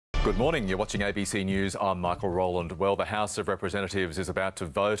Good morning. You're watching ABC News. I'm Michael Rowland. Well, the House of Representatives is about to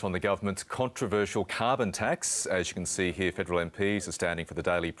vote on the government's controversial carbon tax. As you can see here, federal MPs are standing for the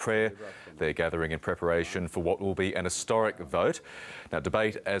daily prayer. They're gathering in preparation for what will be an historic vote. Now,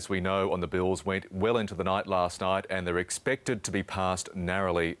 debate, as we know, on the bills went well into the night last night and they're expected to be passed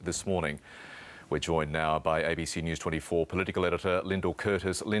narrowly this morning. We're joined now by ABC News 24 political editor Lyndall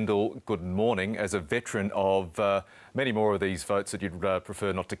Curtis. Lyndall, good morning. As a veteran of many more of these votes that you'd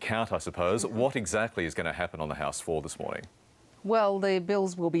prefer not to count, I suppose, what exactly is going to happen on the House floor this morning? Well, the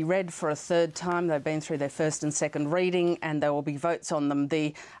bills will be read for a third time. They've been through their first and second reading and there will be votes on them.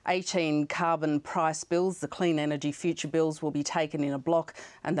 The 18 carbon price bills, the clean energy future bills, will be taken in a block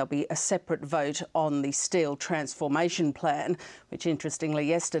and there'll be a separate vote on the steel transformation plan, which interestingly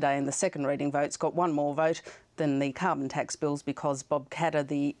yesterday in the second reading votes got one more vote than the carbon tax bills because Bob Katter,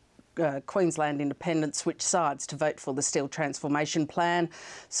 the Queensland Independent, switched sides to vote for the steel transformation plan.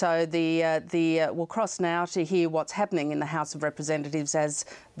 So we'll cross now to hear what's happening in the House of Representatives as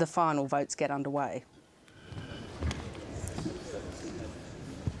the final votes get underway.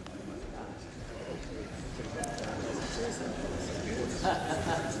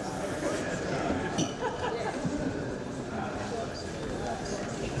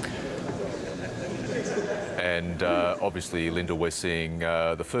 And obviously, Lyndall, we're seeing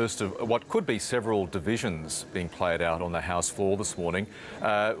the first of what could be several divisions being played out on the House floor this morning.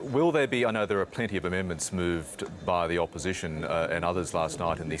 Will there be, I know there are plenty of amendments moved by the opposition and others last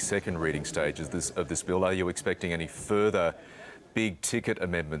night in the second reading stages of this bill. Are you expecting any further big ticket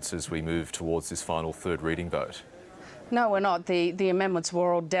amendments as we move towards this final third reading vote? No, we're not. The amendments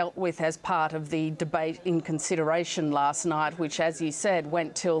were all dealt with as part of the debate in consideration last night, which, as you said,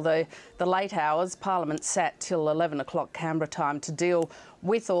 went till the late hours. Parliament sat till 11 o'clock Canberra time to deal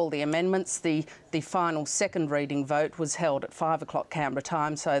with all the amendments. The final second reading vote was held at 5 o'clock Canberra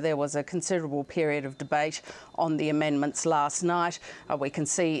time, so there was a considerable period of debate on the amendments last night. We can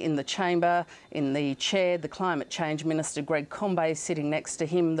see in the chamber, in the chair, the Climate Change Minister Greg Combet, sitting next to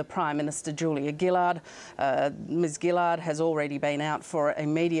him, the Prime Minister Julia Gillard. Ms Gillard has already been out for a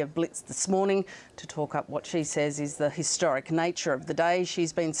media blitz this morning to talk up what she says is the historic nature of the day.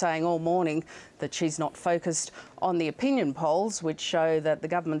 She's been saying all morning that she's not focused on the opinion polls, which show that the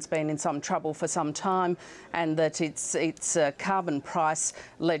government's been in some trouble for some time and that its carbon price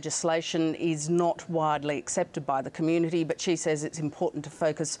legislation is not widely accepted by the community. But she says it's important to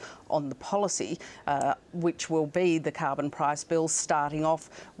focus on the policy, which will be the carbon price bill, starting off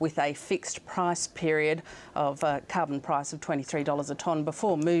with a fixed price period of a carbon price of $23 a tonne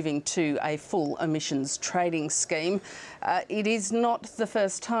before moving to a full emissions trading scheme. It is not the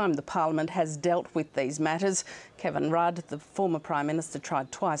first time the Parliament has dealt with these matters. Kevin Rudd, the former Prime Minister,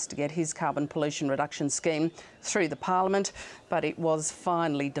 tried twice to get his carbon pollution reduction scheme through the Parliament, but it was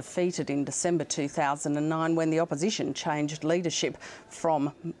finally defeated in December 2009 when the opposition changed leadership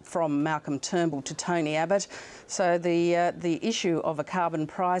from Malcolm Turnbull to Tony Abbott. So the issue of a carbon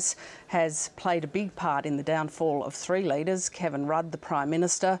price has played a big part in the downfall of three leaders, Kevin Rudd, the Prime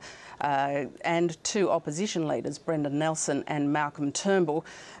Minister, and two opposition leaders, Brendan Nelson and Malcolm Turnbull.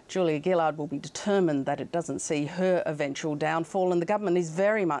 Julia Gillard will be determined that it doesn't see her eventual downfall, and the government is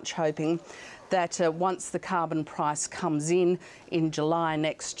very much hoping that once the carbon price comes in July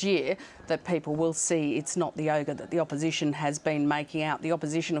next year, that people will see it's not the ogre that the opposition has been making out. The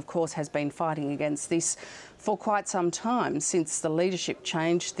opposition, of course, has been fighting against this for quite some time since the leadership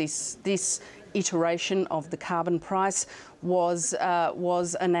change. This iteration of the carbon price was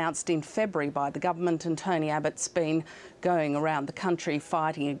announced in February by the government, and Tony Abbott's been going around the country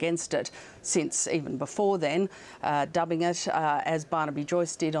fighting against it since even before then, dubbing it, as Barnaby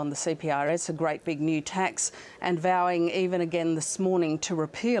Joyce did on the CPRS, a great big new tax, and vowing even again this morning to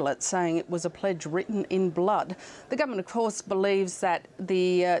repeal it, saying it was a pledge written in blood. The government, of course, believes that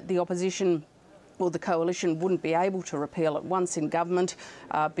the opposition or the coalition wouldn't be able to repeal it once in government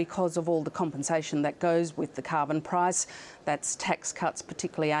because of all the compensation that goes with the carbon price. That's tax cuts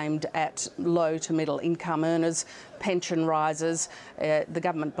particularly aimed at low to middle income earners, pension rises. The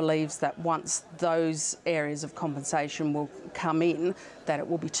government believes that once those areas of compensation will come in, that it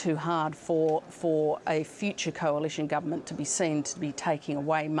will be too hard for a future coalition government to be seen to be taking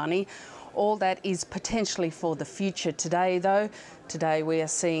away money. All that is potentially for the future today, though. Today we are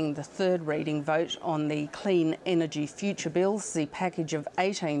seeing the third reading vote on the clean energy future bills, the package of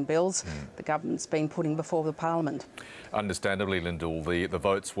 18 bills the government's been putting before the Parliament. Understandably, Lyndall, the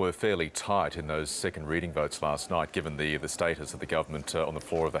votes were fairly tight in those second reading votes last night, given the status of the government on the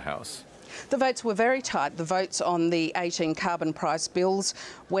floor of the House. The votes were very tight. The votes on the 18 carbon price bills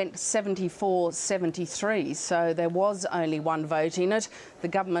went 74-73, so there was only one vote in it. The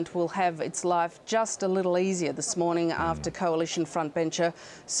government will have its life just a little easier this morning after Coalition frontbencher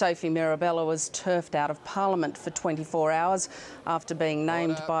Sophie Mirabella was turfed out of Parliament for 24 hours after being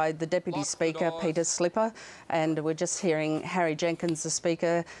named by the Deputy Speaker, Peter Slipper. And we're just hearing Harry Jenkins, the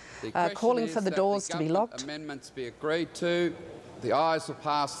Speaker, calling for the doors to be locked. Amendments be agreed to. The ayes will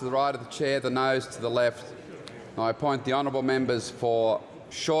pass to the right of the chair, the noes to the left. I appoint the honourable members for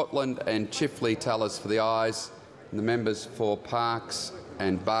Shortland and Chifley tellers for the ayes, and the members for Parkes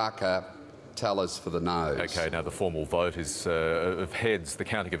and Barker tellers for the noes. OK, now the formal vote is of heads. The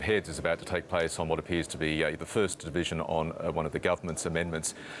counting of heads is about to take place on what appears to be the first division on one of the government's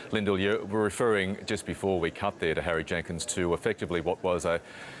amendments. Lyndall, you were referring just before we cut there to Harry Jenkins to effectively what was a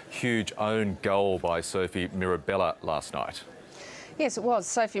huge own goal by Sophie Mirabella last night. Yes, it was.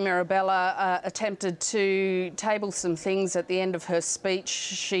 Sophie Mirabella attempted to table some things at the end of her speech.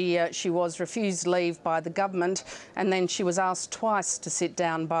 She was refused leave by the government, and then she was asked twice to sit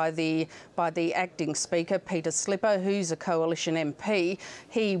down by the acting speaker, Peter Slipper, who's a Coalition MP.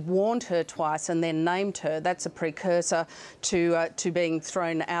 He warned her twice and then named her. That's a precursor to being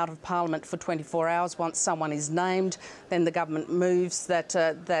thrown out of Parliament for 24 hours. Once someone is named, then the government moves that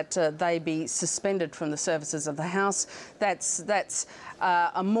they be suspended from the services of the House. That's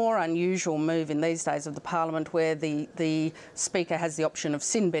a more unusual move in these days of the Parliament, where the Speaker has the option of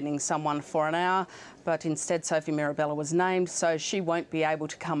sin-binning someone for an hour, but instead Sophie Mirabella was named, so she won't be able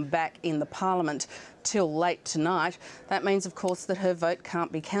to come back in the Parliament till late tonight. That means, of course, that her vote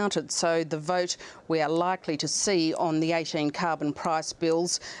can't be counted. So the vote we are likely to see on the 18 carbon price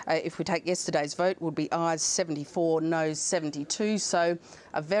bills, if we take yesterday's vote, would be ayes 74, noes 72. So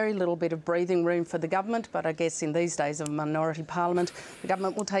a very little bit of breathing room for the government. But I guess in these days of a minority parliament, the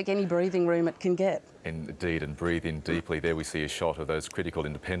government will take any breathing room it can get. Indeed, and breathe in deeply. There we see a shot of those critical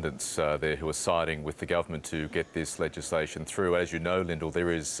independents there who are siding with the government to get this legislation through. As you know, Lyndall, there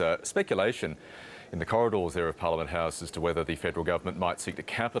is speculation in the corridors there of Parliament House as to whether the federal government might seek to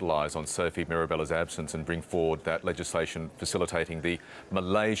capitalise on Sophie Mirabella's absence and bring forward that legislation facilitating the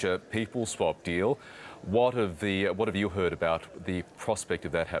Malaysia People Swap deal. What have you heard about the prospect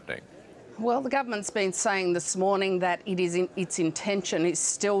of that happening? Well, the government's been saying this morning that its intention is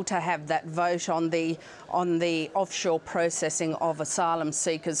still to have that vote on the offshore processing of asylum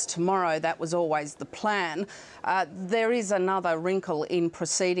seekers tomorrow. That was always the plan. There is another wrinkle in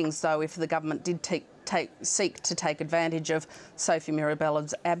proceedings, though, if the government did seek to take advantage of Sophie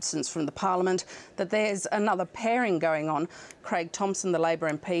Mirabella's absence from the Parliament, that there's another pairing going on. Craig Thomson, the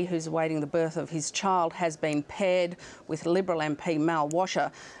Labor MP who's awaiting the birth of his child, has been paired with Liberal MP Mal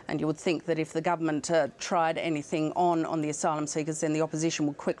Washer, and you would think that if the government tried anything on the asylum seekers, then the opposition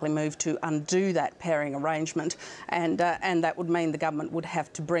would quickly move to undo that pairing arrangement, and that would mean the government would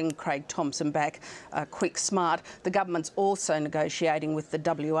have to bring Craig Thomson back quick smart. The government's also negotiating with the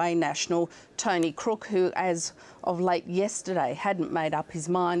WA national Tony Crook, who, as of late yesterday, hadn't made up his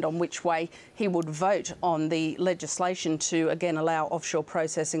mind on which way he would vote on the legislation to again allow offshore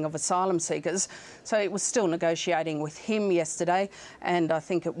processing of asylum seekers. So it was still negotiating with him yesterday, and I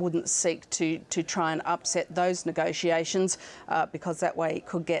think it wouldn't seek to try and upset those negotiations because that way it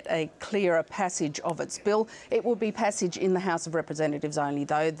could get a clearer passage of its bill. It will be passage in the House of Representatives only,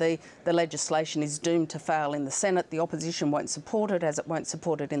 though. The legislation is doomed to fail in the Senate. The opposition won't support it, as it won't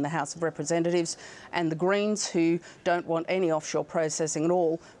support it in the House of Representatives, and the Greens, who don't want any offshore processing at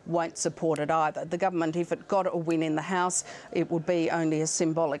all, won't support it either. The government, if it got a win in the House, it would be only a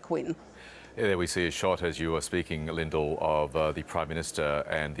symbolic win. Yeah, there we see a shot, as you were speaking, Lyndall, of the Prime Minister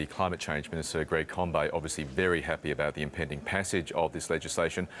and the Climate Change Minister, Greg Combet, obviously very happy about the impending passage of this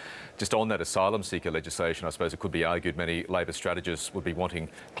legislation. Just on that asylum seeker legislation, I suppose it could be argued many Labor strategists would be wanting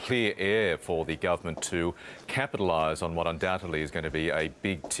clear air for the government to capitalise on what undoubtedly is going to be a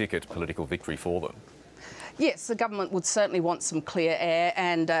big-ticket political victory for them. Yes, the government would certainly want some clear air,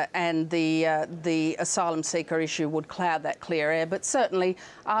 and the asylum seeker issue would cloud that clear air. But certainly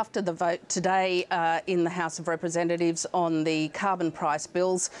after the vote today in the House of Representatives on the carbon price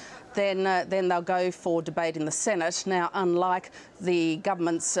bills, then they'll go for debate in the Senate. Now, unlike the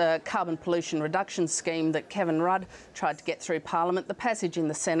government's carbon pollution reduction scheme that Kevin Rudd tried to get through Parliament, the passage in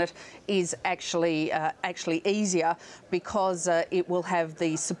the Senate is actually easier because it will have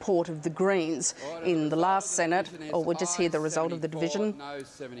the support of the Greens. In the last Senate, or we'll just hear the result of the division. No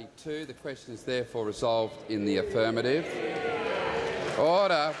 72. The question is therefore resolved in the affirmative.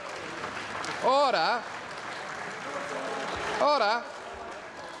 Order. Order. Order.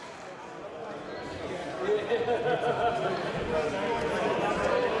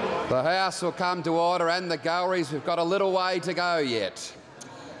 The House will come to order, and the galleries. We've got a little way to go yet.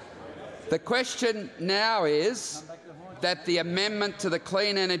 The question now is that the amendment to the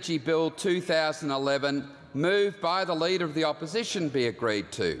Clean Energy Bill 2011 moved by the Leader of the Opposition be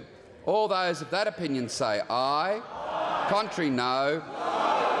agreed to. All those of that opinion say aye. Aye. Contrary, no.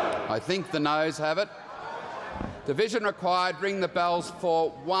 I think the noes have it. Division required. Ring the bells for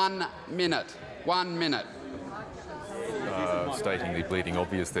 1 minute. 1 minute. Stating the bleeding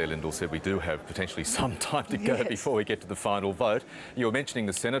obvious there, Lyndall said we do have potentially some time to go before we get to the final vote. You were mentioning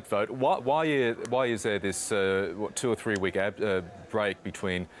the Senate vote. Why is there this 2 or 3 week break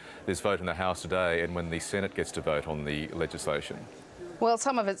between this vote in the House today and when the Senate gets to vote on the legislation? Well,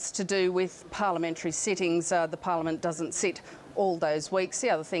 some of it's to do with parliamentary sittings. The Parliament doesn't sit all those weeks. The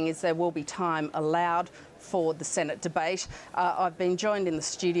other thing is there will be time allowed for the Senate debate. I've been joined in the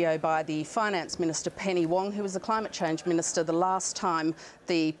studio by the Finance Minister, Penny Wong, who was the Climate Change Minister the last time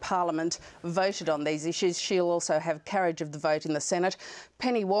the Parliament voted on these issues. She'll also have carriage of the vote in the Senate.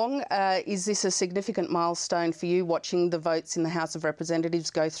 Penny Wong, is this a significant milestone for you, watching the votes in the House of Representatives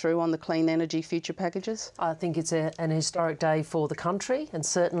go through on the clean energy future packages? I think it's an historic day for the country and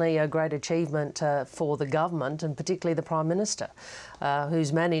certainly a great achievement for the government, and particularly the Prime Minister,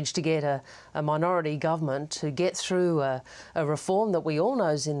 who's managed to get a minority government to get through a reform that we all know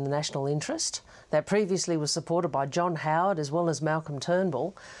is in the national interest, that previously was supported by John Howard as well as Malcolm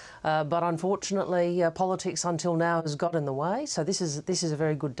Turnbull. But unfortunately, politics until now has got in the way. So this is a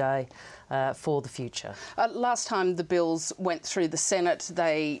very good day for the future. Last time the bills went through the Senate,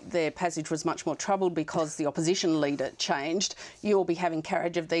 their passage was much more troubled because the opposition leader changed. You'll be having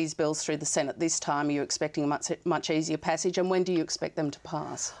carriage of these bills through the Senate this time. Are you expecting a much easier passage, and when do you expect them to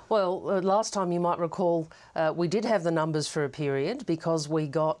pass? Well, last time, you might recall, we did have the numbers for a period because we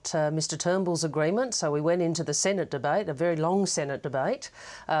got Mr Turnbull's agreement. So we went into the Senate debate, a very long Senate debate,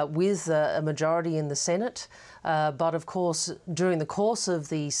 with a majority in the Senate. But of course, during the course of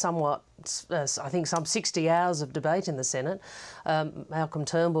the somewhat, I think some 60 hours of debate in the Senate, Malcolm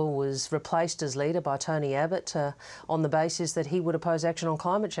Turnbull was replaced as leader by Tony Abbott on the basis that he would oppose action on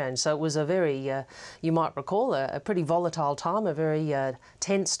climate change. So it was a very, you might recall, a pretty volatile time, a very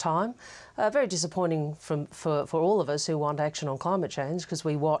tense time. Very disappointing for all of us who want action on climate change, because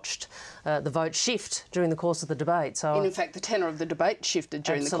we watched the vote shift during the course of the debate. So, and in fact, the tenor of the debate shifted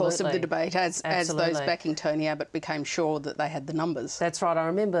during the course of the debate as those backing Tony Abbott became sure that they had the numbers. That's right. I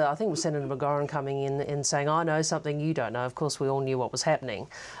remember, I think it was Senator McGauran coming in and saying, I know something you don't know. Of course, we all knew what was happening,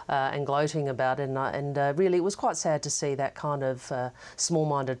 and gloating about it. And really, it was quite sad to see that kind of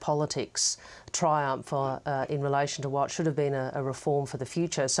small-minded politics triumph in relation to what should have been a reform for the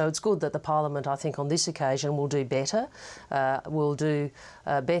future. So it's good that the Parliament, I think, on this occasion will do better, will do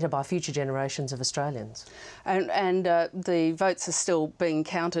better by future generations of Australians. And the votes are still being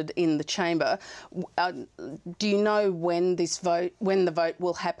counted in the chamber. Do you know when the vote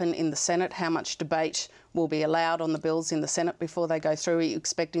will happen in the Senate? How much debate will be allowed on the bills in the Senate before they go through? Are you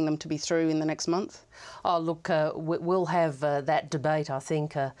expecting them to be through in the next month? Oh, look, we'll have that debate, I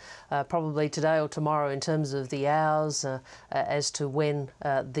think, probably today or tomorrow in terms of the hours as to when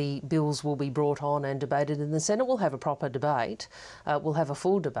the bills will be brought on and debated in the Senate. We'll have a proper debate. We'll have a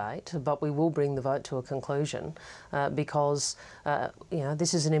full debate, but we will bring the vote to a conclusion because,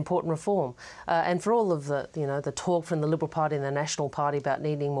 this is an important reform. And for all of the talk from the Liberal Party and the National Party about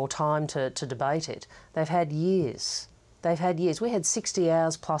needing more time to debate it, they've had years. They've had years. We had 60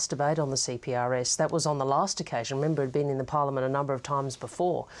 hours plus debate on the CPRS. That was on the last occasion. Remember, it had been in the Parliament a number of times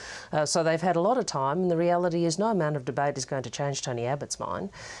before. So they've had a lot of time, and the reality is no amount of debate is going to change Tony Abbott's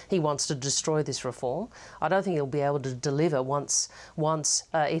mind. He wants to destroy this reform. I don't think he'll be able to deliver once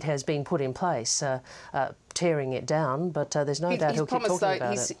it has been put in place. Tearing it down, but there's no doubt he'll keep talking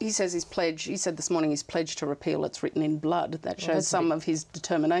about it. He says his pledge, he said this morning his pledge to repeal it's written in blood. That shows some of his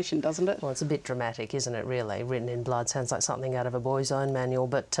determination, doesn't it? Well, it's a bit dramatic, isn't it, really? Written in blood sounds like something out of a boy's own manual.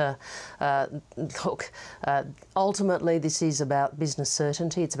 But look, ultimately this is about business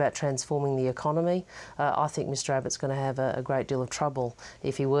certainty. It's about transforming the economy. I think Mr Abbott's going to have a great deal of trouble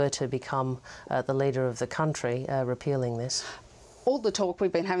if he were to become the leader of the country repealing this. All the talk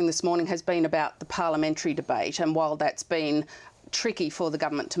we've been having this morning has been about the parliamentary debate, and while that's been tricky for the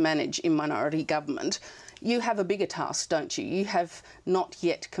government to manage in minority government, you have a bigger task, don't you? You have not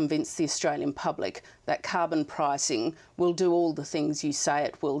yet convinced the Australian public that carbon pricing will do all the things you say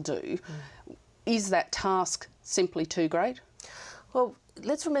it will do. Is that task simply too great? Well,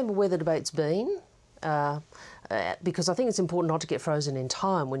 let's remember where the debate's been. Because I think it's important not to get frozen in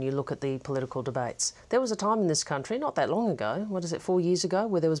time when you look at the political debates. There was a time in this country, not that long ago, 4 years ago,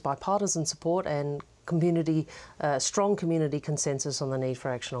 where there was bipartisan support and strong community consensus on the need for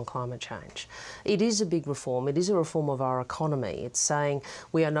action on climate change. It is a big reform. It is a reform of our economy. It's saying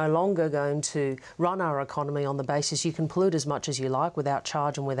we are no longer going to run our economy on the basis you can pollute as much as you like without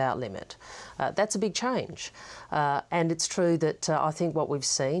charge and without limit. That's a big change. And it's true that I think what we've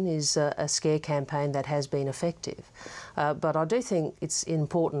seen is a scare campaign that has been effective. But I do think it's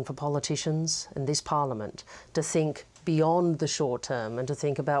important for politicians and this Parliament to think beyond the short term and to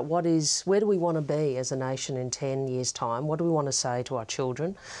think about where do we want to be as a nation in 10 years' time? What do we want to say to our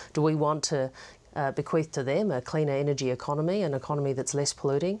children? Do we want to bequeath to them a cleaner energy economy, an economy that's less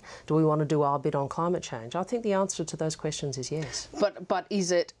polluting? Do we want to do our bit on climate change? I think the answer to those questions is yes. But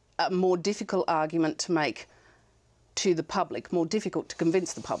is it a more difficult argument to make to the public, more difficult to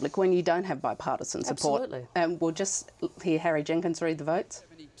convince the public when you don't have bipartisan support? Absolutely. And we'll just hear Harry Jenkins read the votes.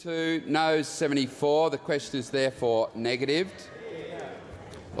 72, noes 74. The question is therefore negatived.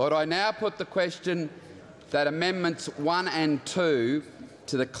 Lord, I now put the question that Amendments 1 and 2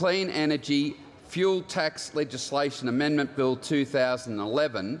 to the Clean Energy Fuel Tax Legislation Amendment Bill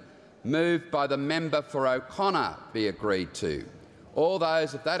 2011, moved by the member for O'Connor, be agreed to. All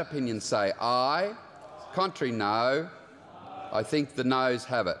those of that opinion say aye. Contrary, no. I think the noes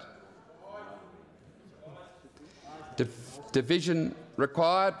have it. Division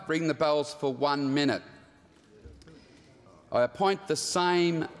required. Ring the bells for 1 minute. I appoint the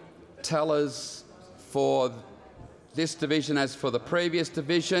same tellers for this division as for the previous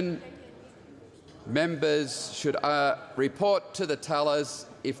division. Members should report to the tellers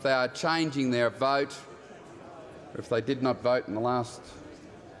if they are changing their vote or if they did not vote in the last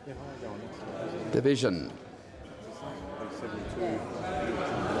division.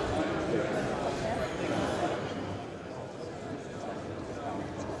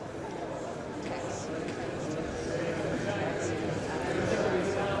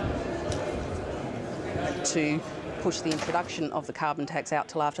 To push the introduction of the carbon tax out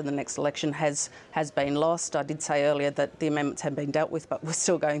till after the next election has been lost. I did say earlier that the amendments have been dealt with, but we're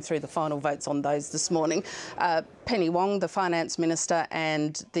still going through the final votes on those this morning. Penny Wong, the Finance Minister,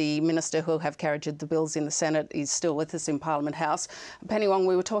 and the Minister who have carried the bills in the Senate is still with us in Parliament House. Penny Wong,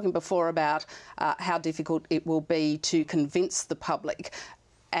 we were talking before about how difficult it will be to convince the public,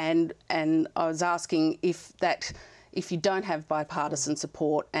 and I was asking if you don't have bipartisan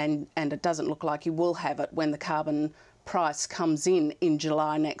support, and it doesn't look like you will have it when the carbon price comes in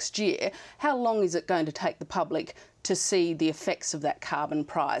July next year, how long is it going to take the public to see the effects of that carbon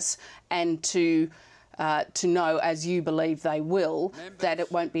price and to know, as you believe they will, that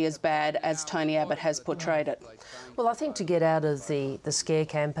it won't be as bad as Tony Abbott has portrayed it? Well, I think to get out of the scare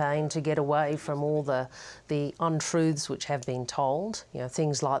campaign, to get away from all the untruths which have been told, you know,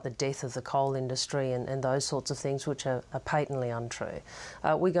 things like the death of the coal industry and those sorts of things which are patently untrue,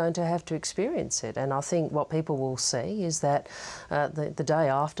 we're going to have to experience it. And I think what people will see is that the day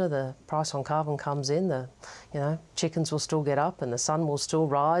after the price on carbon comes in, chickens will still get up and the sun will still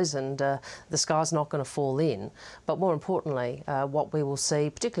rise and the sky's not going to fall in. But more importantly, what we will see,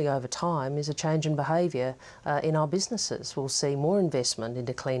 particularly over time, is a change in behaviour in our businesses. We'll see more investment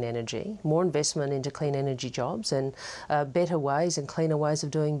into clean energy, more investment into clean energy jobs and better ways and cleaner ways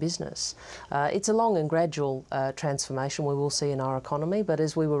of doing business. It's a long and gradual transformation we will see in our economy, but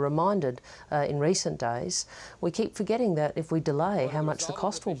as we were reminded in recent days, we keep forgetting that if we delay, how much the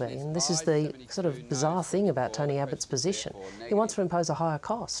cost will be. And this is the sort of bizarre thing about Tony Abbott's position. He wants to impose a higher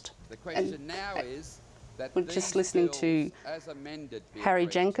cost. The question now is that we're just listening to Harry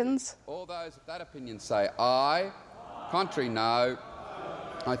Jenkins. All those of that opinion say aye. Contrary, no.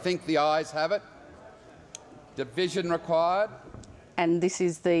 I think the ayes have it. Division required. And this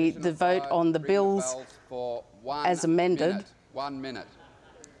is the vote on the bills as amended. 1 minute.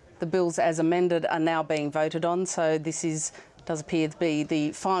 The bills as amended are now being voted on, so this does appear to be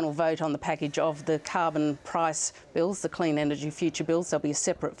the final vote on the package of the carbon price bills, the Clean Energy Future bills. There'll be a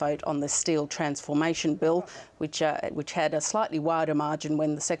separate vote on the Steel Transformation Bill, which had a slightly wider margin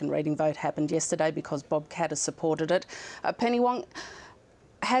when the second reading vote happened yesterday because Bob Katter supported it. Penny Wong,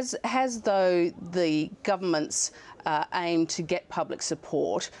 has though the government's aim to get public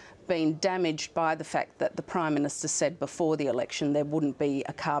support been damaged by the fact that the Prime Minister said before the election there wouldn't be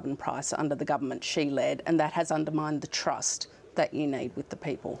a carbon price under the government she led, and that has undermined the trust that you need with the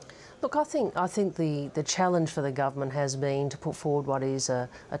people? Look, I think the challenge for the government has been to put forward what is a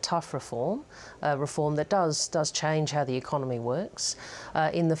tough reform, a reform that does change how the economy works,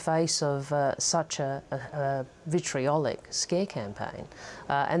 in the face of such a vitriolic scare campaign,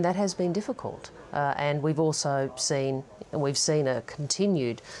 and that has been difficult. And we've also seen a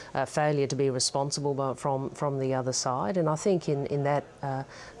continued failure to be responsible from the other side, and I think in that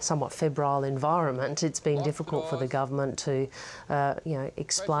somewhat febrile environment, it's been difficult for the government to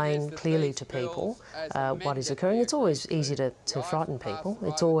explain clearly to people what is occurring. It's always easy to frighten people.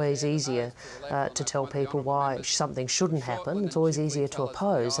 It's always easier to tell people why something shouldn't happen. It's always easier to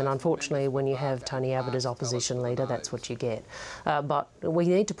oppose, and unfortunately when you have Tony Abbott as opposition leader, that's what you get. But we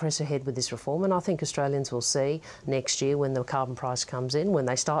need to press ahead with this reform, and I think Australians will see next year when the carbon price comes in, when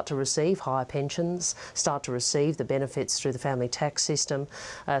they start to receive higher pensions, start to receive the benefits through the family tax system,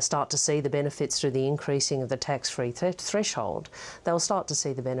 start to see the benefits through the increasing of the tax-free threshold, they'll start to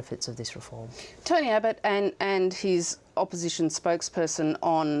see the benefits of this reform. Tony Abbott and his opposition spokesperson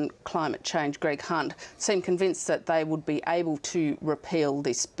on climate change, Greg Hunt, seem convinced that they would be able to repeal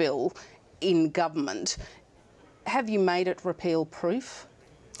this bill in government. Have you made it repeal-proof?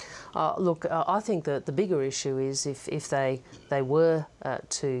 Look, I think that the bigger issue is if they were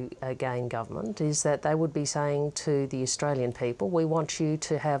to gain government, is that they would be saying to the Australian people, we want you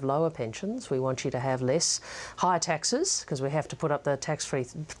to have lower pensions, we want you to have higher taxes, because we have to put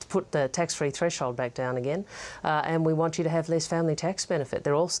the tax-free threshold back down again, and we want you to have less family tax benefit.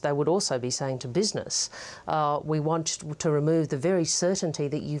 They would also be saying to business, we want to remove the very certainty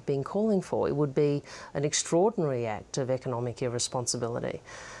that you've been calling for. It would be an extraordinary act of economic irresponsibility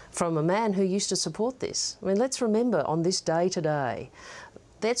from a man who used to support this. I mean, let's remember on this day today,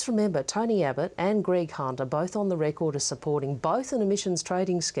 Tony Abbott and Greg Hunt are both on the record as supporting both an emissions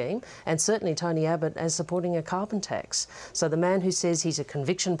trading scheme and certainly Tony Abbott as supporting a carbon tax. So the man who says he's a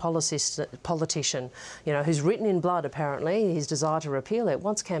conviction politician, who's written in blood apparently his desire to repeal it,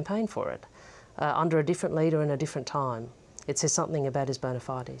 once campaigned for it under a different leader in a different time. It says something about his bona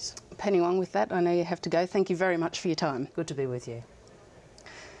fides. Penny Wong, with that, I know you have to go. Thank you very much for your time. Good to be with you.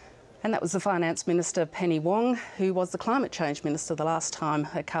 And that was the Finance Minister, Penny Wong, who was the Climate Change Minister the last time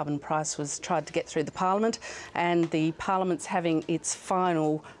a carbon price was tried to get through the Parliament. And the Parliament's having its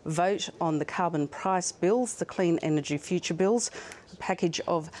final vote on the carbon price bills, the Clean Energy Future bills, a package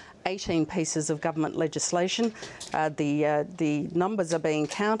of 18 pieces of government legislation. The numbers are being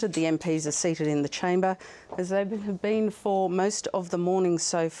counted. The MPs are seated in the chamber, as they have been for most of the morning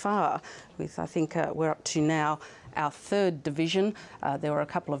so far, with I think we're up to now our third division. There were a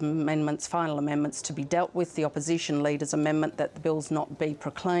couple of amendments, final amendments, to be dealt with. The opposition leader's amendment that the bills not be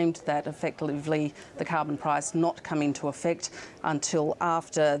proclaimed, that effectively the carbon price not come into effect until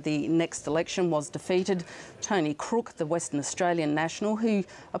after the next election, was defeated. Tony Crook, the Western Australian National, who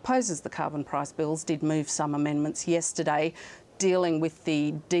opposes the carbon price bills, did move some amendments yesterday dealing with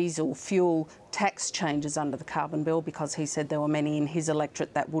the diesel fuel tax changes under the carbon bill, because he said there were many in his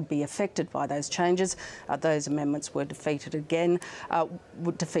electorate that would be affected by those changes. Those amendments were defeated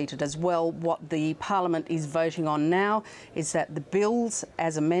defeated as well. What the Parliament is voting on now is that the bills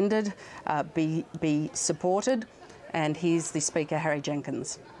as amended be supported. And here's the Speaker, Harry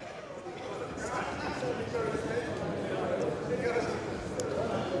Jenkins.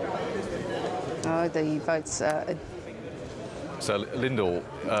 The votes So, Lyndall,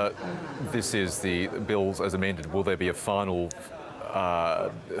 this is the bills as amended. Will there be a final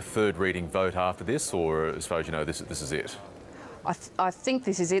third reading vote after this, or as far as you know, this is it? I think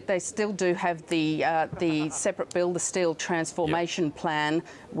this is it. They still do have the separate bill, the Steel Transformation Plan,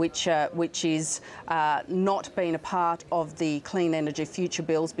 which is not been a part of the Clean Energy Future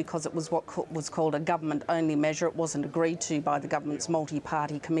bills because it was what was called a government-only measure. It wasn't agreed to by the government's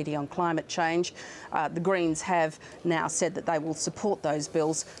multi-party Committee on Climate Change. The Greens have now said that they will support those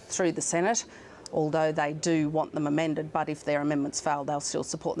bills through the Senate, although they do want them amended, but if their amendments fail, they'll still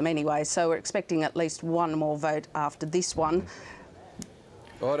support them anyway. So we're expecting at least one more vote after this one.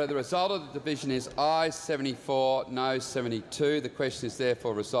 Order. The result of the division is ayes 74, noes 72. The question is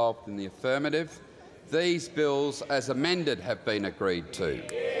therefore resolved in the affirmative. These bills as amended have been agreed to.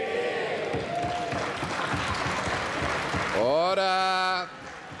 Order.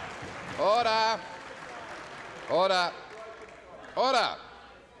 Order. Order. Order.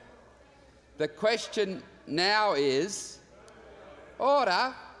 The question now is,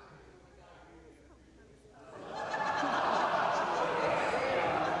 order.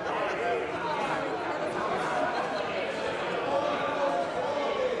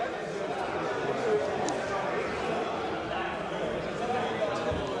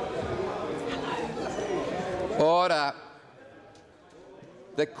 Order.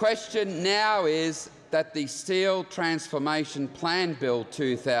 The question now is that the Steel Transformation Plan Bill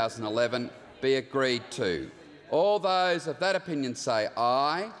 2011 be agreed to. All those of that opinion say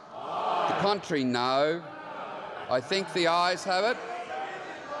aye. Aye. The contrary, no. I think the ayes have it.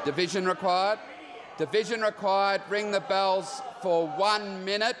 Division required. Division required. Ring the bells for 1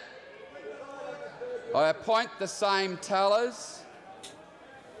 minute. I appoint the same tellers.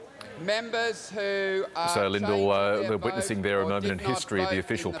 Members who are so, Lyndall, we're witnessing there a moment in history, the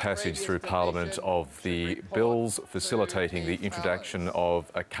official passage through Parliament of the bills facilitating the introduction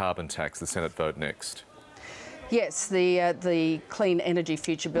of a carbon tax. The Senate vote next. Yes, the Clean Energy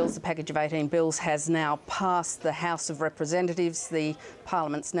Future Bills, the package of 18 bills, has now passed the House of Representatives. The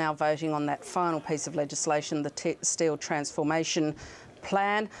Parliament's now voting on that final piece of legislation, the Steel Transformation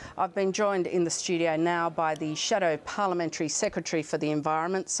Plan. I've been joined in the studio now by the Shadow Parliamentary Secretary for the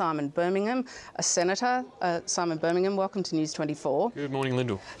Environment, Simon Birmingham, a Senator. Simon Birmingham, welcome to News 24. Good morning,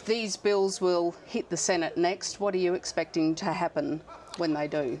 Lyndall. These bills will hit the Senate next. What are you expecting to happen when they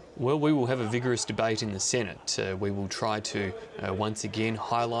do? Well, we will have a vigorous debate in the Senate. We will try to once again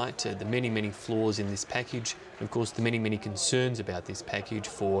highlight the many flaws in this package, and of course the many concerns about this package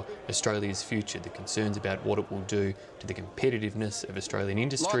for Australia's future, the concerns about what it will do to the competitiveness of Australian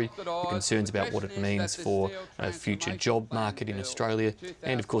industry, the concerns about what it means for a future job market in Australia,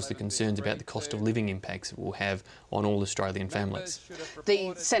 and of course the concerns about the cost of living impacts it will have on all Australian families.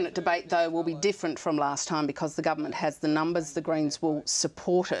 The Senate debate, though, will be different from last time because the government has the numbers. The Greens will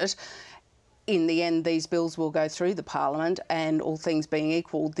support it. In the end, these bills will go through the Parliament, and all things being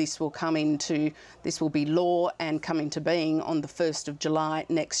equal, this will be law and come into being on the 1st of July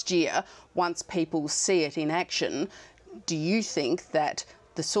next year. Once people see it in action, do you think that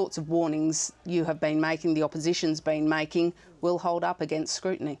the sorts of warnings you have been making, the opposition's been making, will hold up against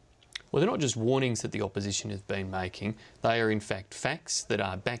scrutiny? Well, they're not just warnings that the opposition has been making, they are in fact facts that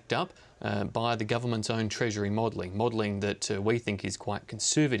are backed up by the government's own Treasury modelling that we think is quite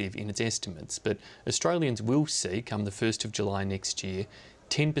conservative in its estimates. But Australians will see, come the 1st of July next year,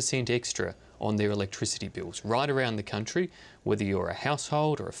 10% extra on their electricity bills right around the country, whether you're a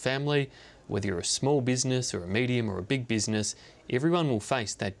household or a family, whether you're a small business or a medium or a big business, everyone will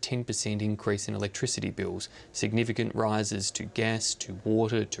face that 10% increase in electricity bills, significant rises to gas, to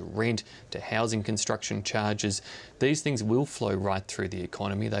water, to rent, to housing construction charges. These things will flow right through the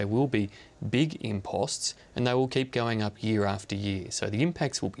economy. They will be big imposts and they will keep going up year after year. So the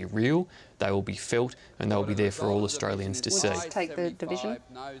impacts will be real, they will be felt, and they will be there for all Australians to see. Take the division.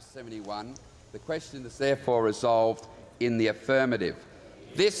 No 71. The question is therefore resolved in the affirmative.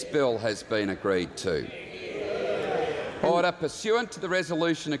 This bill has been agreed to. Order. Pursuant to the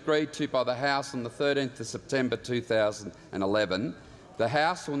resolution agreed to by the House on the 13th of September 2011, the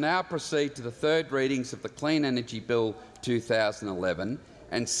House will now proceed to the third readings of the Clean Energy Bill 2011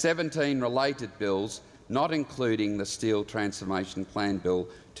 and 17 related bills, not including the Steel Transformation Plan Bill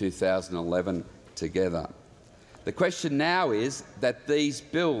 2011 together. The question now is that these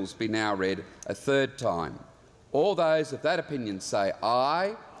bills be now read a third time. All those of that opinion say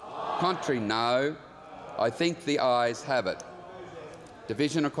aye. Aye. Contrary, no. I think the ayes have it.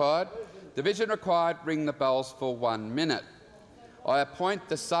 Division required. Division required. Ring the bells for 1 minute. I appoint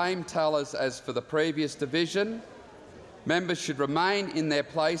the same tellers as for the previous division. Members should remain in their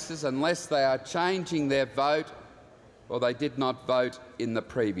places unless they are changing their vote or they did not vote in the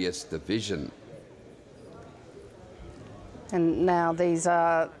previous division. And now these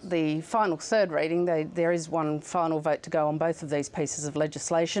are the final third reading. There is one final vote to go on both of these pieces of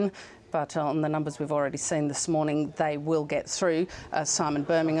legislation, but on the numbers we've already seen this morning, they will get through. Simon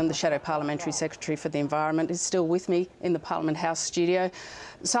Birmingham, the Shadow Parliamentary Secretary for the Environment, is still with me in the Parliament House studio.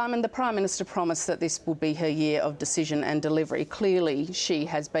 Simon, the Prime Minister promised that this would be her year of decision and delivery. Clearly, she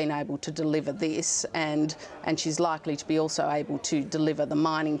has been able to deliver this, and she's likely to be also able to deliver the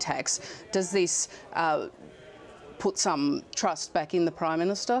mining tax. Does this put some trust back in the Prime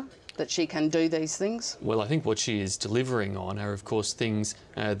Minister that she can do these things? Well, I think what she is delivering on are, of course, things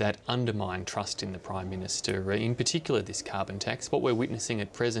that undermine trust in the Prime Minister, in particular this carbon tax. What we're witnessing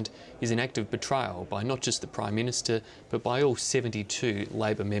at present is an act of betrayal by not just the Prime Minister, but by all 72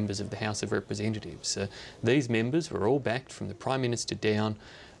 Labor members of the House of Representatives. These members were all backed from the Prime Minister down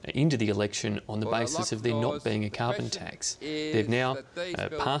into the election on the basis of there not being a carbon tax. They've now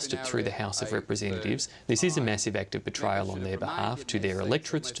passed it through the House of Representatives. This is a massive act of betrayal on their behalf to their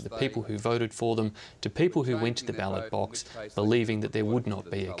electorates, to the people who voted for them, to people who went to the ballot box believing that there would not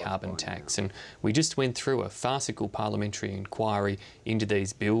be a carbon tax. And we just went through a farcical parliamentary inquiry into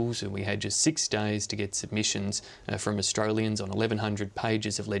these bills, and we had just 6 days to get submissions from Australians on 1,100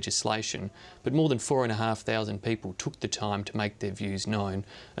 pages of legislation, but more than 4,500 people took the time to make their views known,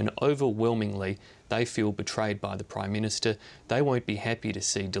 and overwhelmingly they feel betrayed by the Prime Minister. They won't be happy to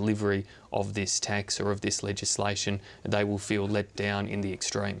see delivery of this tax or of this legislation. They will feel let down in the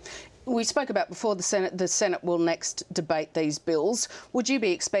extreme. We spoke about before the Senate will next debate these bills. Would you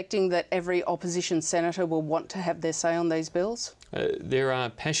be expecting that every opposition senator will want to have their say on these bills? There are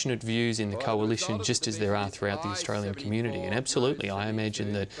passionate views in the coalition, just as there are throughout the Australian community, and absolutely I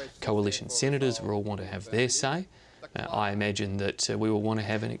imagine that coalition senators will all want to have their say. I imagine that we will want to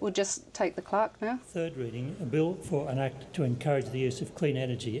have an... We'll just take the clerk now. Third reading, a bill for an act to encourage the use of clean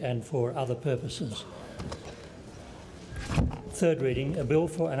energy and for other purposes. Third reading, a bill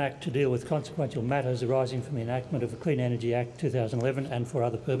for an act to deal with consequential matters arising from the enactment of the Clean Energy Act 2011 and for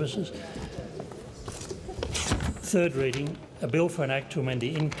other purposes. Third reading, a bill for an act to amend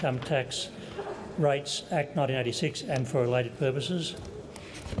the Income Tax Rates Act 1986 and for related purposes.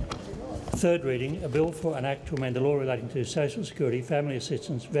 Third reading, a bill for an act to amend the law relating to social security, family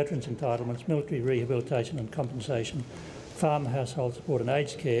assistance, veterans entitlements, military rehabilitation and compensation, farm household support and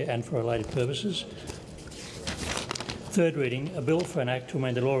aged care and for related purposes. Third reading, a bill for an act to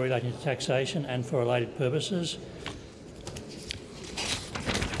amend the law relating to taxation and for related purposes.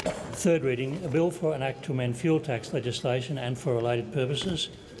 Third reading, a bill for an act to amend fuel tax legislation and for related purposes.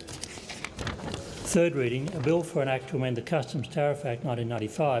 Third reading, a bill for an act to amend the Customs Tariff Act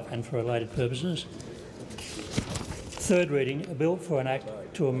 1995 and for related purposes. Third reading, a bill for an act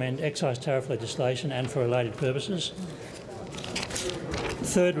to amend excise tariff legislation and for related purposes.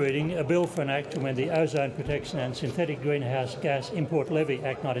 Third reading, a bill for an act to amend the Ozone Protection and Synthetic Greenhouse Gas Import Levy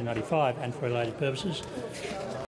Act 1995 and for related purposes.